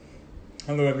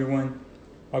Hello, everyone.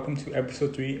 Welcome to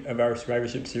episode 3 of our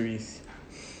survivorship series.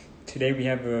 Today, we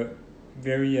have a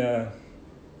very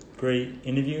great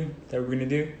interview that we're going to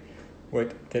do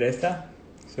with Teresa.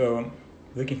 So,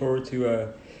 looking forward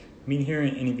to meeting her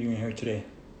and interviewing her today.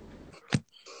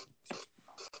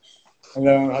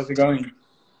 Hello, how's it going?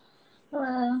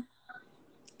 Hello.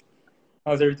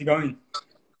 How's everything going?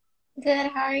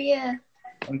 Good. How are you?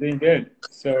 I'm doing good.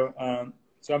 So I'm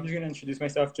just going to introduce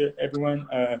myself to everyone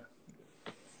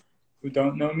who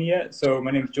don't know me yet. So, my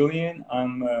name is Julian.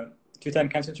 I'm a two-time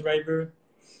cancer survivor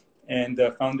and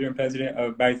the founder and president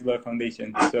of Bags Love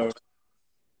Foundation.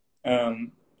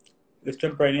 Um, let's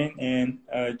jump right in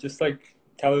and just like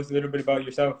tell us a little bit about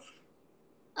yourself.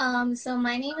 So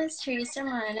my name is Teresa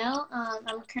Moreno.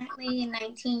 I'm currently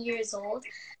 19 years old,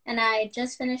 and I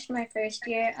just finished my first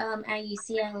year at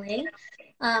UCLA.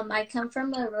 I come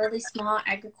from a really small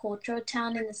agricultural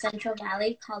town in the Central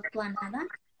Valley called Granada,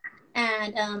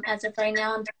 and as of right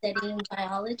now, I'm studying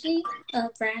biology, a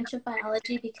branch of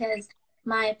biology, because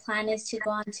my plan is to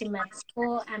go on to med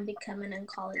school and become an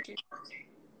oncologist.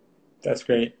 That's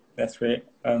great. That's great.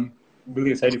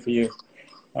 Really excited for you.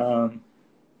 Um,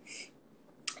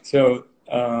 so,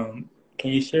 can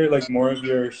you share like more of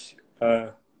your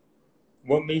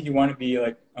what made you want to be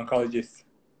like oncologist?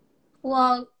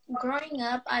 Well, growing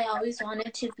up, I always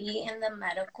wanted to be in the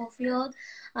medical field.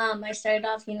 I started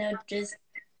off, just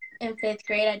in fifth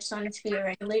grade, I just wanted to be a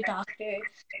regular doctor.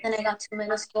 Then I got to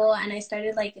middle school and I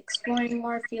started like exploring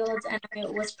more fields, and I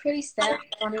was pretty set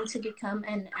on wanting to become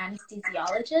an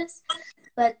anesthesiologist.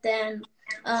 But then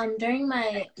during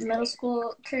my middle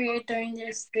school career, during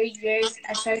those 3 years,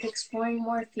 I started exploring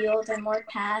more fields and more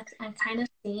paths and kind of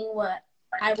seeing what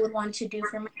I would want to do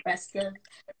for my rest of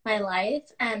my life.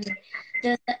 And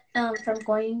just from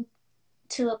going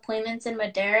to appointments in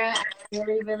Madeira, I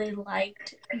really, really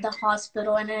liked the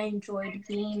hospital and I enjoyed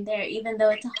being there. Even though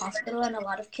it's a hospital and a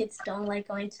lot of kids don't like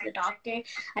going to the doctor,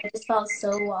 I just felt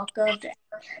so welcomed.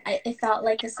 It felt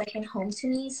like a second home to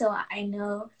me. So I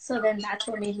know. So then that's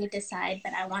what made me decide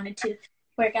that I wanted to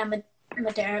work at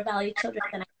Madeira Valley Children's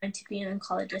and I wanted to be an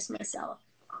oncologist myself.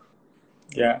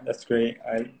 Yeah, that's great.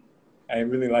 I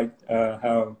really liked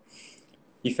how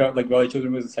you felt like Valley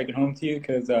Children was a second home to you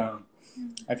because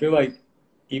I feel like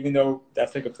even though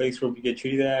that's like a place where we get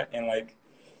treated at and like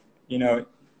you know,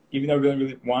 even though we don't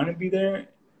really want to be there,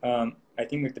 I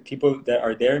think like the people that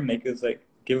are there make us like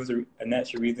give us a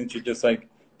natural reason to just like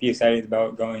be excited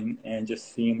about going and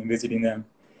just seeing and visiting them.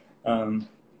 Um,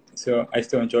 so I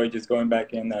still enjoy just going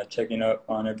back and checking up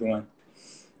on everyone.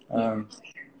 Yeah. Um,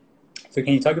 so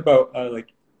can you talk about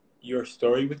like your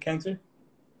story with cancer?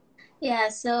 Yeah,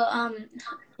 so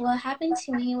what happened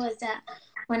to me was that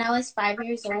when I was 5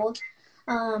 years old,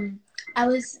 um I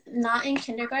was not in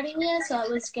kindergarten yet, so I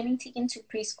was getting taken to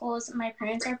preschools. My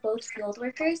parents are both field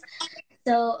workers.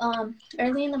 So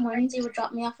early in the mornings they would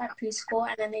drop me off at preschool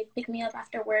and then they'd pick me up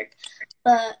after work.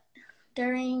 But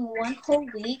during one whole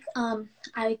week, my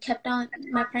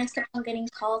parents kept on getting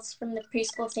calls from the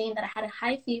preschool saying that I had a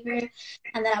high fever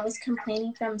and that I was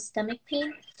complaining from stomach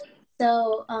pain.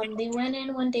 So they went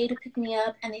in one day to pick me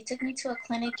up, and they took me to a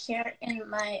clinic here in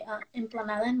my in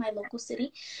Planada, in my local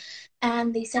city.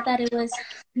 And they said that it was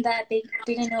that they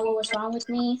didn't know what was wrong with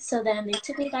me. So then they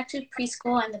took me back to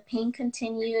preschool, and the pain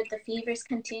continued, the fevers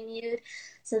continued.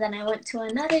 So then I went to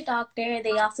another doctor.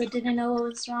 They also didn't know what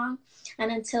was wrong,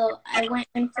 and until I went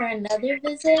in for another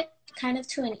visit, kind of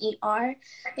to an ER,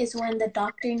 is when the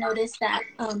doctor noticed that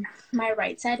my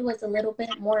right side was a little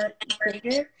bit more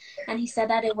bigger, and he said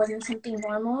that it wasn't something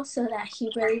normal, so that he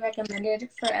really recommended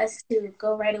for us to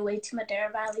go right away to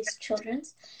Madeira Valley's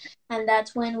Children's, and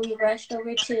that's when we rushed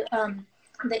over to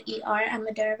the ER at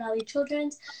Madeira Valley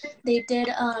Children's. They did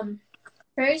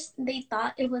first they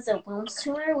thought it was a Wilms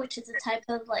tumor, which is a type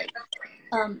of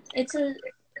it's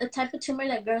a type of tumor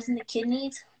that grows in the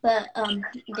kidneys, but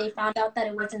they found out that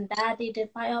it wasn't that. They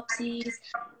did biopsies,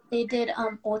 they did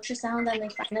ultrasound, and they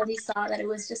finally saw that it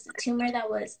was just a tumor that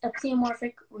was a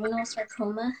pleomorphic renal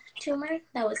sarcoma tumor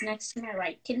that was next to my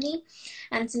right kidney.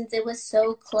 And since it was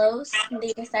so close,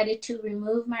 they decided to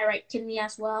remove my right kidney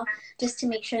as well, just to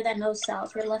make sure that no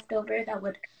cells were left over that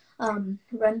would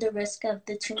run the risk of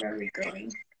the tumor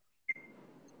regrowing.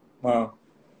 Wow,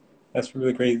 that's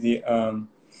really crazy.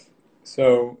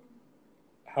 So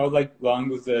how like long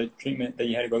was the treatment that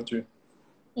you had to go through?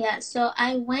 Yeah, so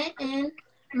I went in.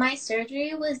 My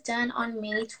surgery was done on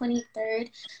May 23rd,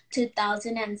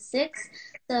 2006.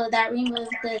 So that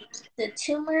removed the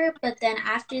tumor, but then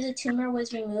after the tumor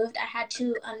was removed, I had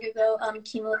to undergo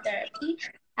chemotherapy.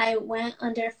 I went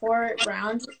under 4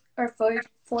 rounds or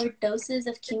 4 doses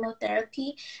of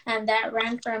chemotherapy, and that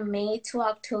ran from May to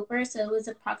October, so it was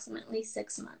approximately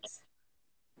 6 months.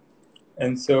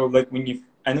 And so, like,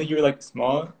 I know you were like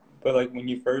small, but like when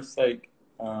you first like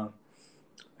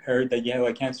heard that you had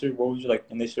like cancer, what was your like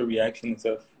initial reaction and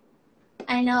stuff?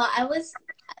 I know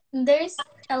there's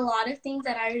a lot of things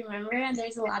that I remember, and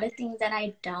there's a lot of things that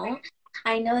I don't.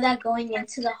 I know that going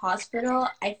into the hospital,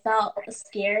 I felt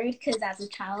scared because as a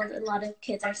child, a lot of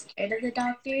kids are scared of the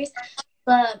doctors.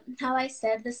 But how I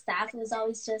said, the staff was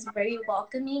always just very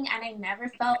welcoming, and I never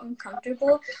felt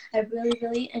uncomfortable. I really,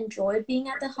 really enjoyed being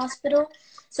at the hospital.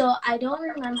 So I don't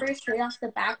remember straight off the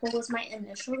bat what was my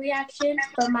initial reaction,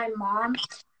 but my mom,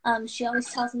 she always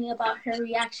tells me about her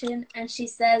reaction, and she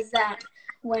says that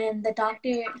when the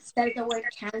doctor said the word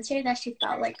cancer, that she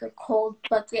felt like a cold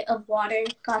bucket of water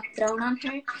got thrown on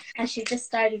her, and she just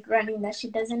started running, that she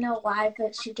doesn't know why,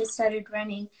 but she just started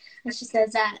running. And she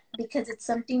says that because it's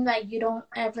something that you don't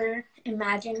ever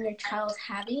imagine your child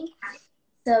having.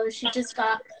 So she just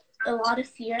got a lot of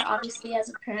fear, obviously, as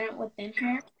a parent within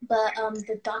her. But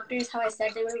the doctors, how I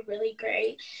said, they were really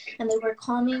great, and they were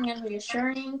calming and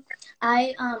reassuring.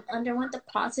 I underwent the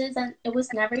process, and it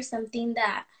was never something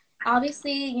that,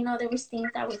 obviously, there was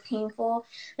things that were painful,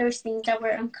 there was things that were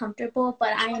uncomfortable,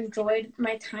 but I enjoyed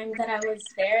my time that I was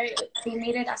there. They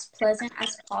made it as pleasant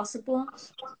as possible.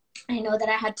 I know that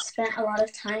I had to spend a lot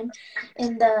of time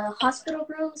in the hospital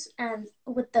rooms and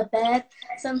with the bed.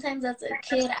 Sometimes as a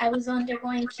kid, I was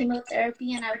undergoing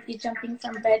chemotherapy and I would be jumping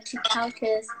from bed to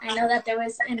couches. I know that there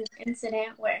was an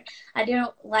incident where I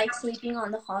didn't like sleeping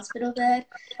on the hospital bed.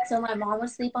 So my mom would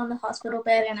sleep on the hospital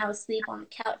bed and I would sleep on the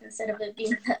couch instead of it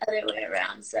being the other way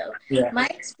around. So Yeah. my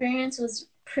experience was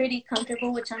pretty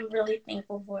comfortable, which I'm really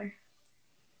thankful for.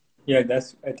 Yeah,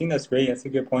 I think that's great. That's a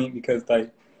good point because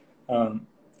like, um,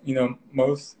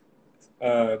 most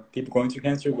people going through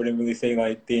cancer wouldn't really say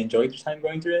like they enjoyed their time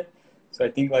going through it. So I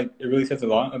think like it really says a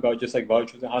lot about just like Valley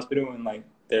Children's Hospital and like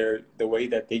the way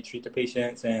that they treat the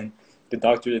patients and the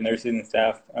doctors and nurses and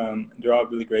staff. They're all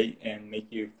really great and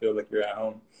make you feel like you're at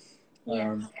home.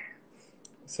 Yeah.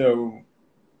 So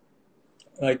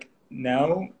like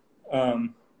now,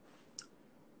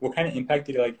 what kind of impact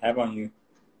did it like have on you?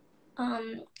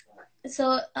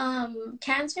 So,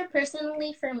 cancer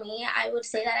personally for me, I would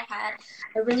say that I had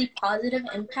a really positive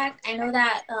impact. I know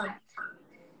that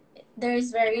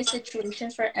there's various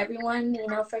situations for everyone.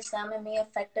 For some it may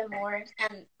affect them more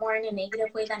and more in a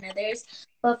negative way than others.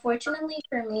 But fortunately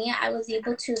for me, I was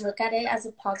able to look at it as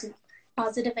a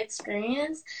positive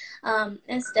experience,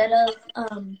 instead of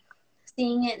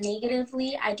seeing it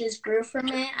negatively. I just grew from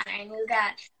it, and I knew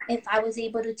that if I was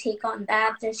able to take on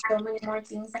that, there's so many more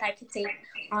things that I could take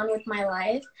on with my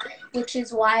life, which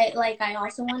is why, like, I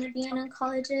also want to be an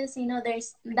oncologist.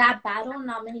 There's that battle.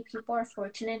 Not many people are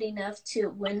fortunate enough to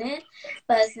win it,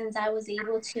 but since I was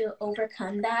able to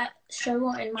overcome that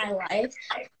struggle in my life,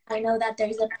 I know that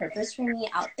there's a purpose for me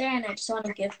out there, and I just want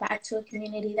to give back to a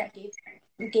community that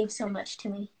gave so much to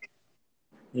me.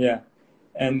 Yeah,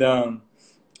 and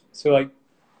so like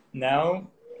now,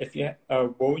 if you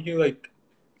what would you like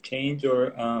change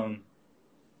or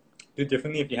do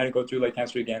differently if you had to go through like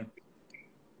cancer again?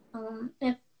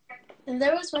 If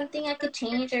there was one thing I could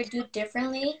change or do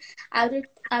differently, I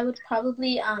would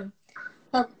probably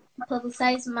pub-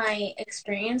 publicize my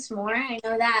experience more. I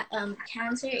know that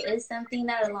cancer is something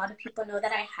that a lot of people know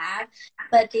that I have,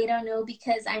 but they don't know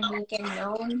because I make it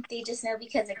known. They just know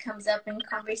because it comes up in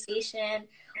conversation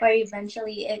or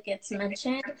eventually it gets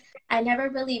mentioned. I never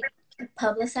really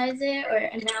publicize it or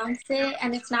announce it,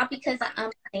 and it's not because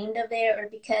I'm ashamed of it or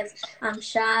because I'm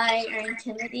shy or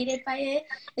intimidated by it.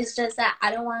 It's just that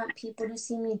I don't want people to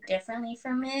see me differently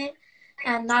from it,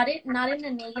 and not in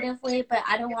a negative way, but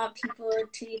I don't want people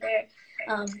to either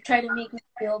try to make me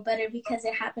feel better because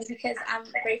it happened, because I'm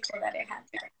grateful that it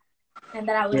happened and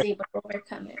that I Yeah, was able to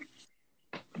overcome it.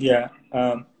 yeah,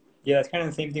 yeah. It's kind of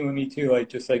the same thing with me too. Like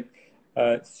just like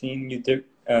seeing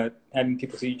having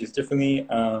people see you just differently.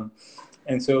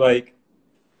 And so like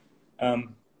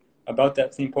um, about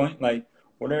that same point, like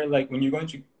what are like when you were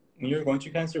going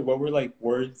through cancer, what were like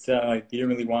words that like you didn't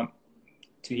really want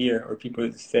to hear or people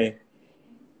to say?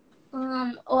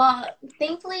 Well,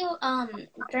 thankfully,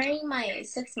 during my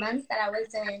 6 months that I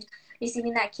was in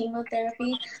receiving that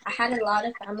chemotherapy, I had a lot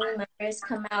of family members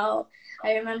come out.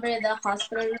 I remember the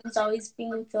hospital rooms always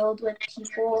being filled with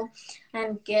people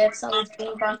and gifts always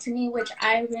being brought to me, which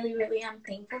I really, really am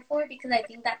thankful for, because I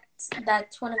think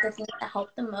that's one of the things that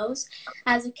helped the most.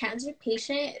 As a cancer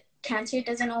patient, cancer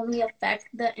doesn't only affect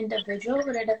the individual,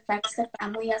 but it affects the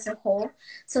family as a whole.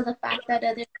 So the fact that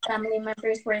other family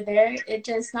members were there, it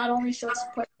just not only showed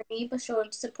support for me, but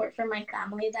showed support for my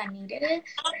family that needed it.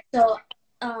 So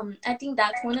I think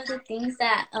that's one of the things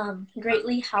that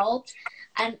greatly helped.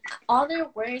 And all their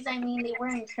words, I mean, they were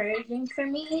encouraging for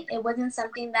me. It wasn't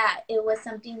something that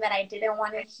I didn't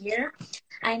want to hear.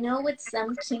 I know with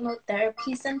some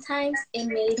chemotherapy, sometimes it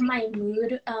made my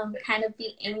mood kind of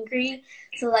be angry.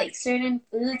 So like certain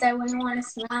foods I wouldn't want to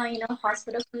smell. You know,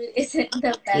 hospital food isn't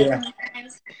the best Yeah.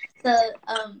 sometimes. So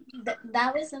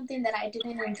that was something that I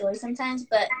didn't enjoy sometimes,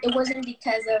 but it wasn't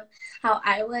because of how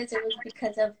I was. It was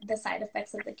because of the side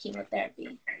effects of the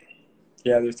chemotherapy.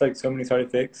 Yeah, there's like so many side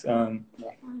effects. Yeah.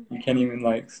 You can't even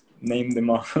like name them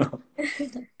all.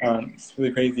 It's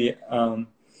really crazy.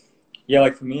 Yeah,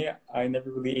 like for me, I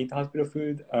never really ate the hospital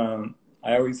food.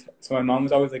 So my mom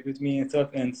was always like with me and stuff,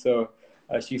 and so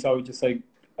she's always just like,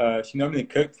 she normally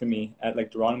cooked for me at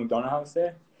like the Ronald McDonald House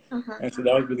there, and so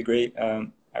that was really great.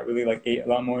 I really like ate a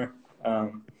lot more,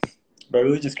 but I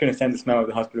really just couldn't stand the smell of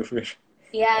the hospital food.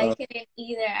 Yeah, I couldn't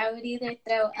either. I would either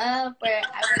throw up or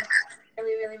I would get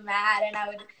really, really mad, and I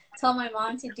would tell my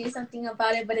mom to do something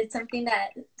about it, but it's something that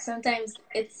sometimes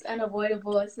it's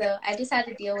unavoidable. So I just had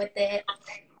to deal with it.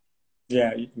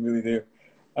 Yeah, you really do.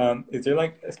 Is there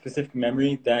like a specific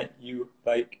memory that you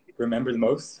like remember the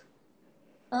most?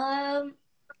 Um,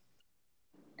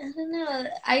 I don't know.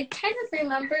 I kind of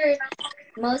remember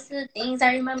most of the things.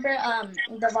 I remember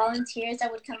the volunteers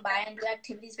that would come by and do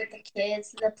activities with the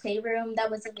kids, the playroom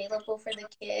that was available for the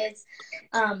kids,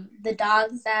 the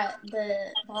dogs that the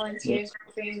volunteers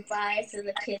would bring by so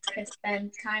the kids could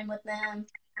spend time with them.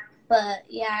 But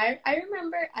yeah, I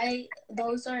remember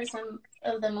those are some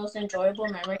of the most enjoyable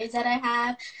memories that I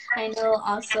have. I know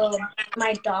also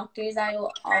my doctors, I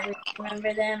will always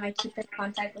remember them. I keep in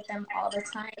contact with them all the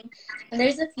time. And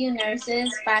there's a few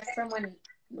nurses back from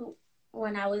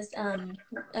when I was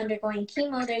undergoing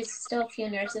chemo, there's still a few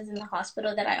nurses in the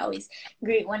hospital that I always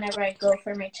greet whenever I go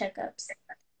for my checkups.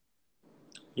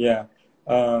 Yeah.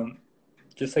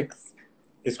 Just like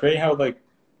it's great how like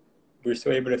we're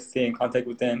still able to stay in contact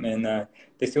with them, and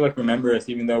they still like remember us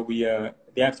even though we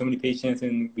they have so many patients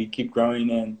and we keep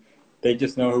growing, and they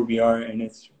just know who we are, and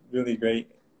it's really great.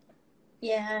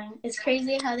 Yeah, it's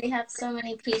crazy how they have so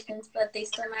many patients, but they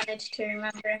still manage to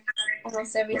remember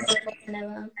almost every single one of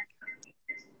them.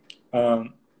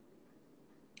 Um,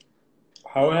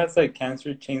 how has like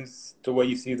cancer changed the way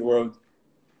you see the world?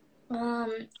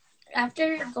 Um,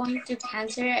 After going through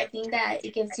cancer, I think that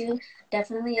it gives you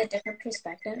definitely a different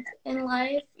perspective in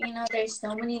life. You know, there's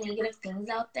so many negative things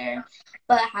out there,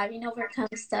 but having overcome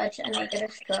such a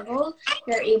negative struggle,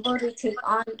 you're able to take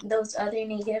on those other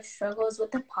negative struggles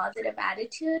with a positive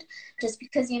attitude. Just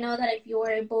because you know that if you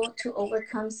were able to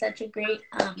overcome such a great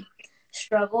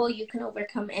struggle, you can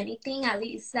overcome anything. At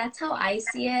least that's how I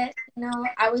see it. You know,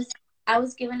 I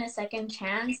was given a second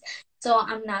chance, so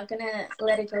I'm not gonna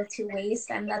let it go to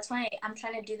waste, and that's why I'm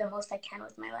trying to do the most I can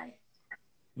with my life.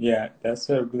 Yeah, that's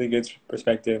a really good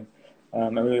perspective. I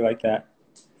really like that.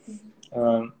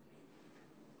 Um,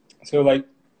 so like,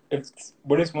 if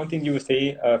what is one thing you would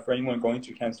say for anyone going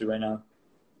through cancer right now?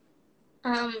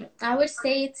 I would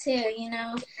say too, you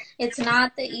know, it's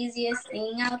not the easiest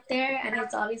thing out there, and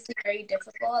it's obviously very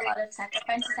difficult. A lot of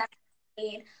sacrifices have to be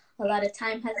made, a lot of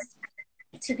time has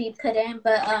to be put in,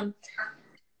 but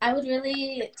I would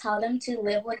really tell them to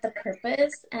live with the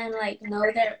purpose and like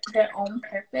know their own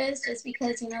purpose, just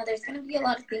because you know there's gonna be a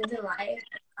lot of things in life.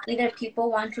 Either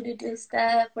people want you to do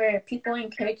stuff or people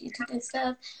encourage you to do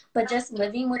stuff, but just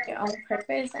living with your own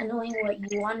purpose and knowing what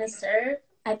you want to serve,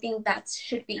 I think that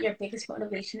should be your biggest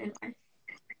motivation in life.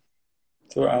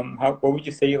 So how what would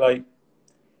you say like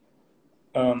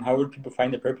how would people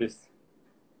find their purpose?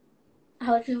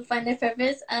 How would people find their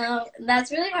purpose?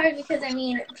 That's really hard because I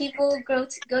mean, people go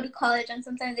to college and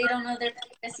sometimes they don't know their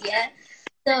purpose yet.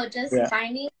 So just Yeah,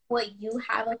 finding what you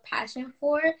have a passion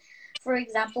for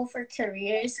example, for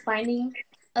careers, finding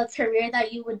a career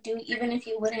that you would do even if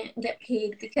you wouldn't get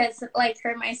paid. Because like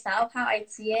for myself, how I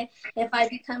see it, if I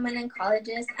become an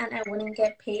oncologist and I wouldn't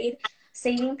get paid,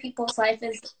 saving people's life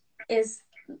is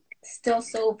still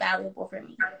so valuable for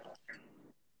me.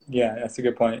 yeah, that's a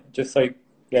good point. Just like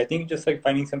yeah, I think just like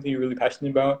finding something you're really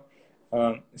passionate about,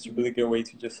 it's a really good way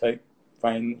to just like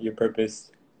find your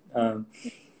purpose. Um,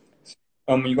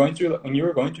 when you're going through when you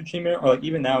were going through treatment, or like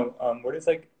even now, what is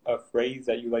like a phrase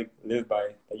that you like live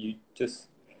by that you just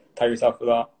tell yourself a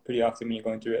lot pretty often when you're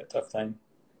going through a tough time?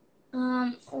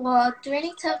 Well,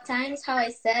 during tough times, how I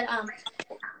said,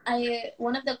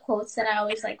 one of the quotes that I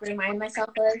always like remind myself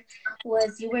of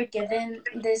was, "You were given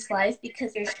this life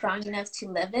because you're strong enough to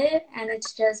live it," and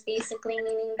it's just basically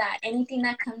meaning that anything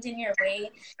that comes in your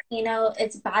way, you know,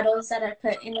 it's battles that are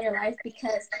put in your life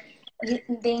because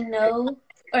they know,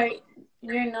 or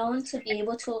you're known to be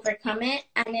able to overcome it.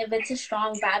 And if it's a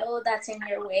strong battle that's in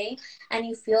your way and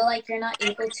you feel like you're not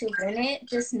able to win it,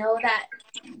 just know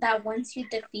that once you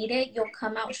defeat it, you'll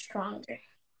come out stronger.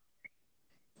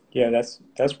 Yeah, that's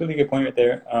really good point right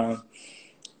there.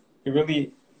 You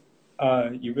really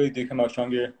you really do come out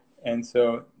stronger, and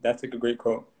so that's like a great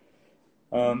quote.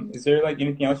 Mhm. Is there like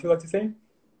anything else you'd like to say?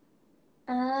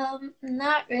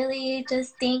 Not really.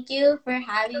 Just thank you for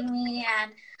having me.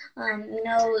 And, you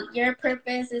know, your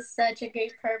purpose is such a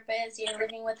great purpose. You're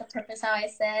living with a purpose, how I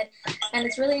said. And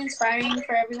it's really inspiring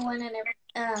for everyone,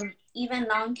 and even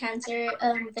non-cancer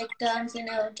victims, you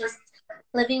know, just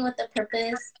living with a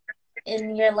purpose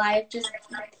in your life, just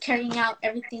carrying out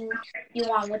everything you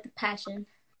want with a passion.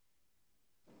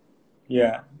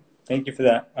 Yeah, thank you for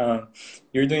that.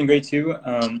 You're doing great too.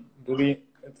 Really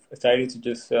excited to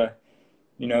just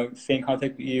stay in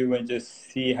contact with you and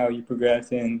just see how you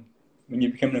progress and when you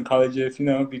become an oncologist,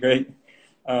 it'd be great.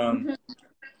 Um, Mhm.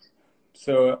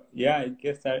 so yeah, I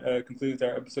guess that concludes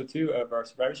our episode 2 of our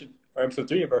survivorship, or episode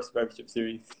 3 of our survivorship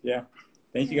series. Yeah,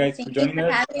 thank you Yeah, guys thank for you joining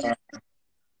for us. having me.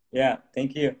 Yeah,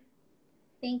 thank you.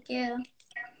 Thank you.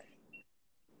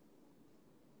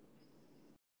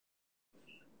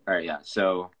 All right, yeah.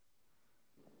 So,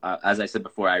 as I said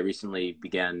before, I recently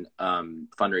began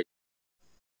fundraising